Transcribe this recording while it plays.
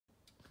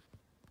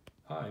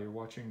Hi, you're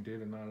watching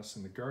David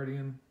Madison, the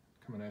Guardian,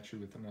 coming at you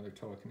with another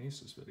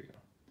telekinesis video.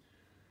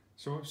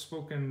 So I've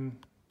spoken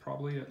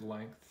probably at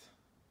length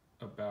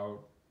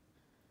about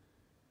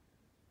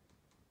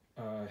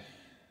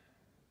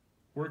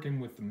working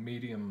with the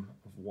medium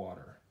of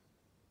water.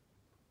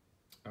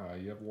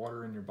 You have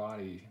water in your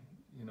body,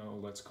 you know,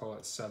 let's call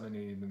it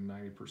 70 to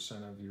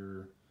 90% of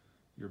your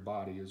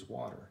body is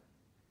water.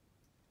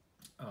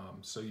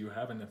 So you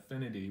have an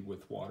affinity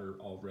with water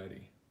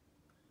already.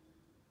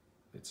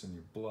 It's in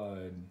your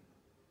blood,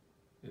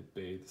 it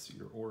bathes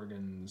your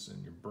organs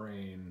and your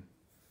brain.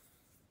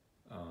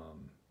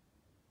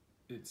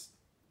 It's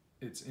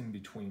in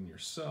between your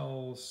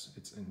cells,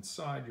 it's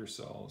inside your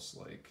cells,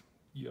 like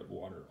you have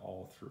water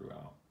all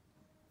throughout.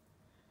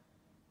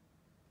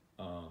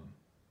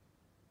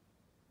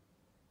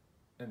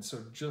 And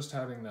so just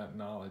having that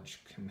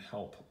knowledge can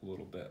help a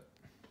little bit.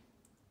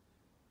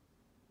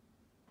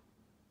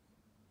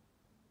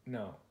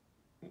 Now,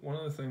 one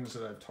of the things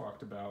that I've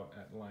talked about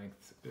at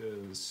length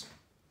is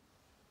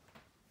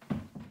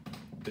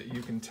that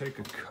you can take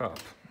a cup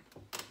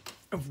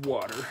of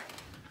water,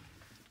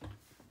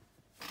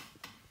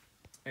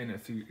 and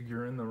if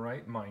you're in the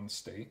right mind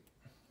state,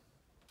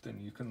 then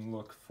you can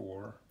look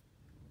for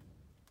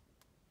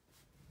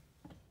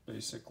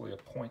basically a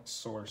point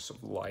source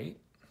of light.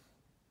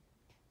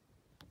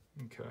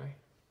 Okay,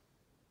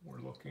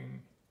 we're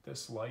looking,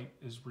 this light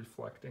is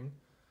reflecting.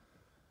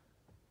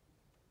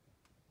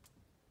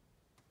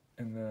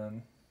 And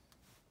then,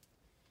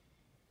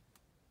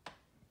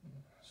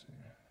 let's see.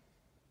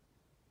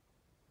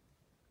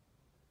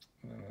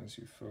 And then as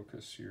you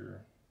focus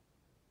your,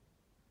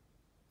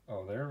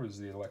 oh, there was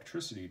the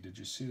electricity. Did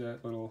you see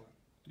that little,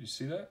 did you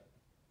see that?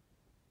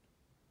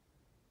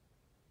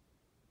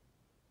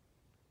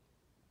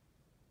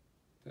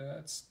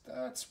 That's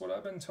what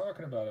I've been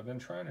talking about. I've been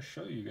trying to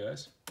show you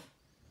guys.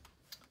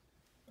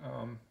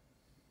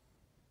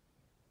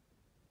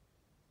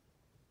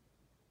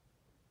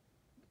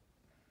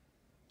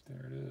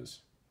 There it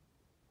is.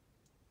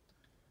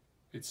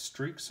 It's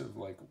streaks of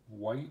like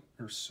white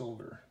or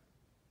silver.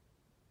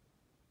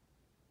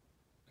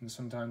 And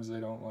sometimes they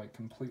don't like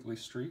completely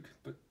streak,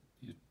 but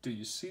do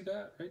you see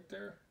that right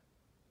there?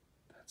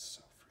 That's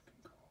so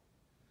freaking cool.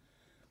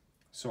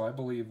 So I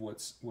believe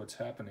what's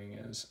happening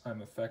is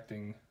I'm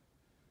affecting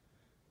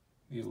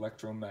the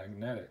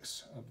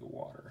electromagnetics of the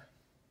water.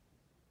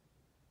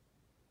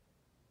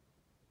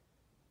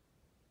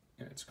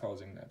 And it's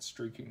causing that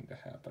streaking to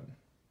happen.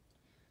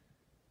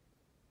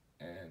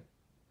 And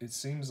it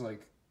seems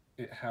like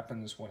it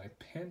happens when I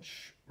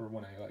pinch or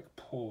when I like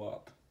pull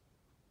up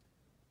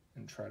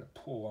and try to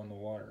pull on the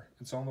water.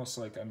 It's almost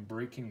like I'm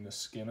breaking the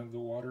skin of the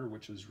water,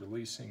 which is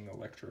releasing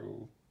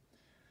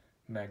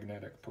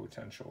electromagnetic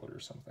potential or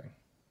something.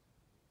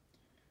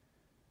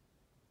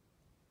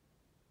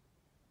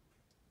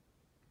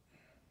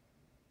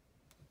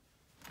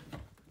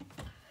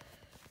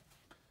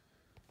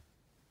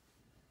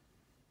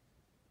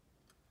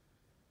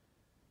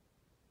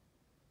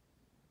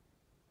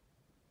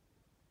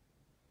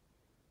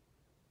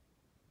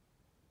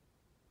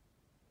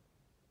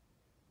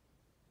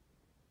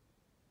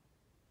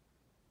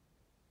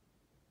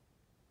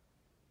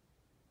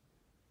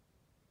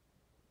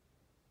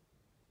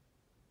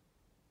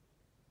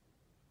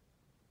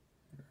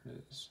 There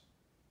it is.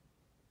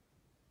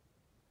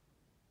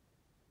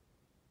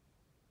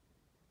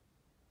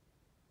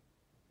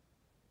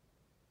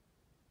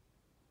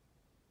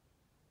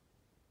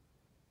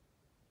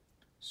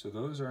 So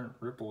those aren't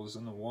ripples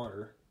in the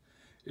water.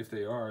 If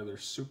they are, they're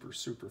super,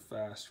 super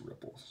fast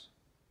ripples.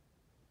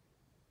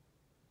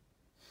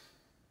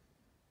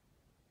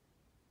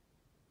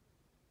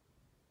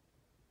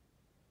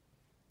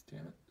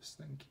 Damn it, this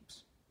thing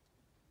keeps...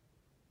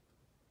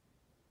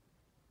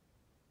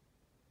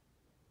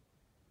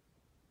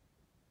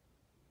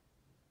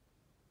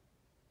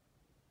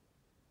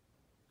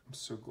 I'm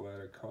so glad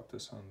I caught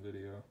this on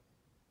video.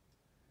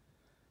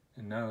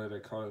 And now that I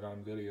caught it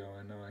on video,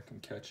 I know I can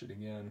catch it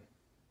again.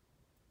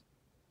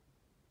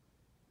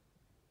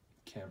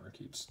 Camera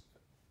keeps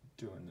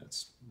doing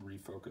its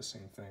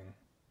refocusing thing.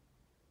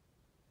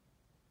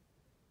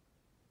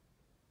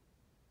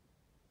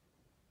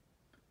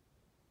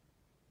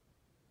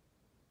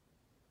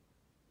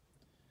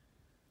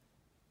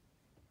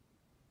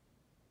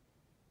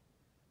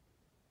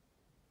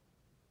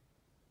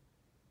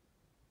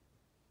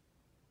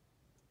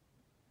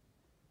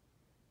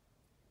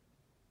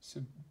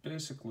 So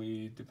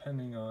basically,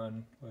 depending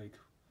on like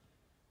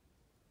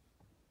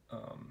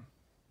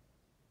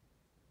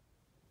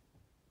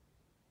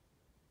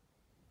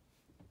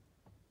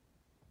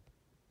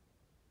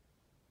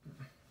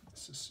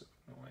this is so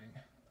annoying.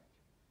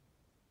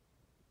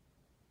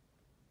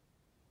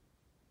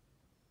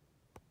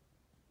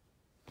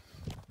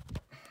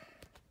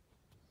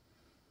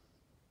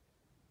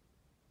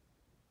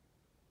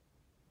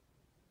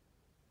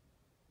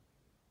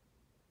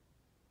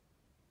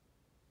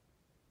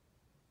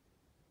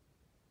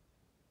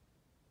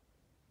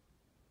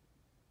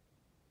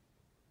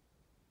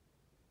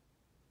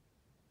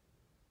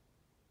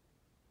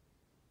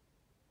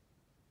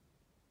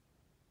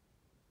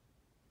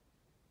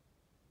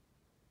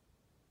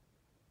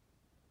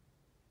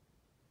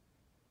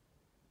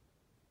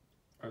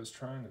 was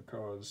trying to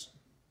cause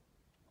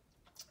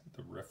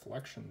the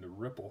reflection to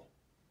ripple,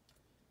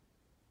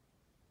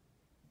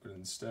 but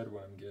instead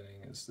what I'm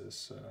getting is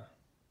this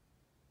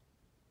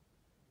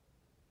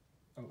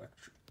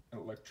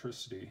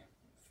electricity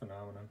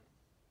phenomenon.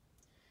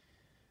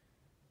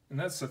 And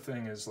that's the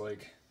thing, is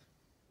like,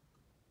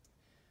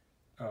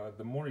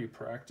 the more you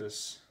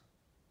practice,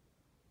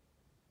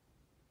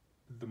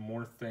 the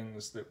more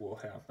things that will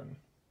happen.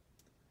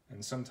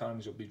 And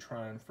sometimes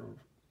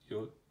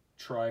you'll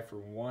try for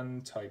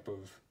one type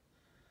of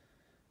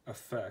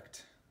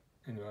effect,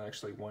 and you'll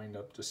actually wind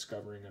up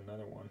discovering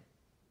another one.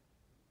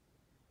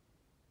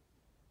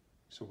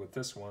 So with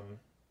this one,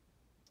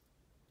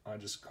 I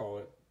just call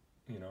it,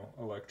 you know,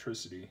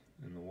 electricity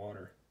in the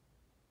water.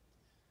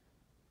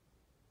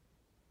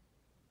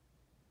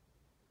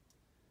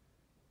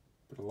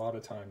 But a lot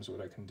of times what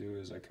I can do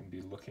is I can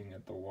be looking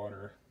at the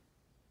water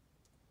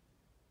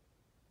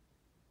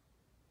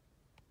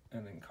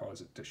and then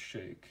cause it to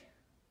shake.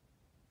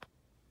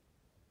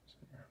 So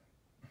here.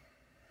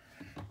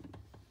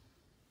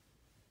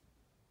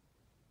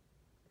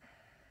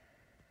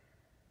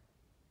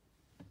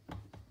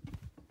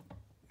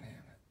 Damn it.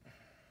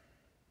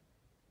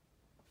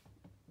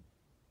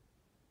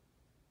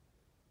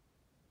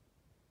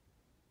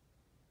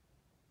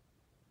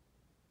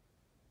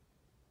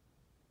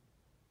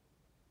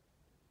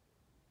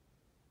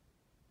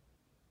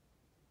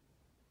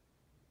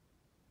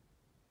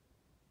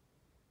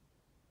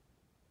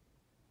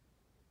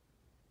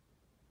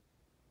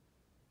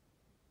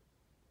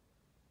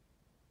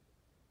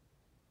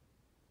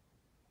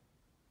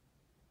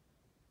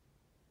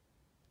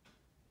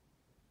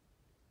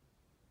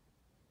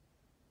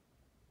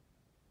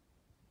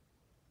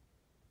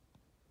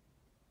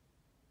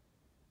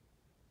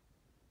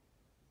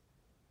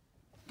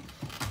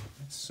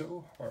 It's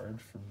so hard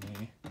for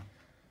me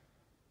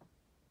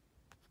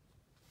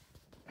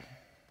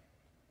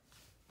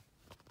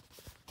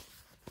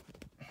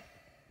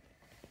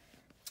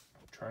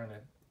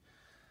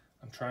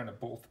I'm trying to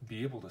both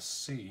be able to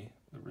see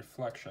the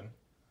reflection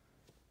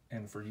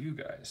and for you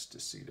guys to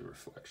see the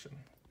reflection,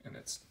 and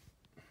it's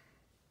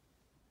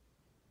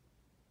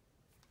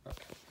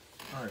okay.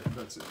 All right,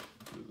 that's it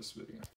for this video.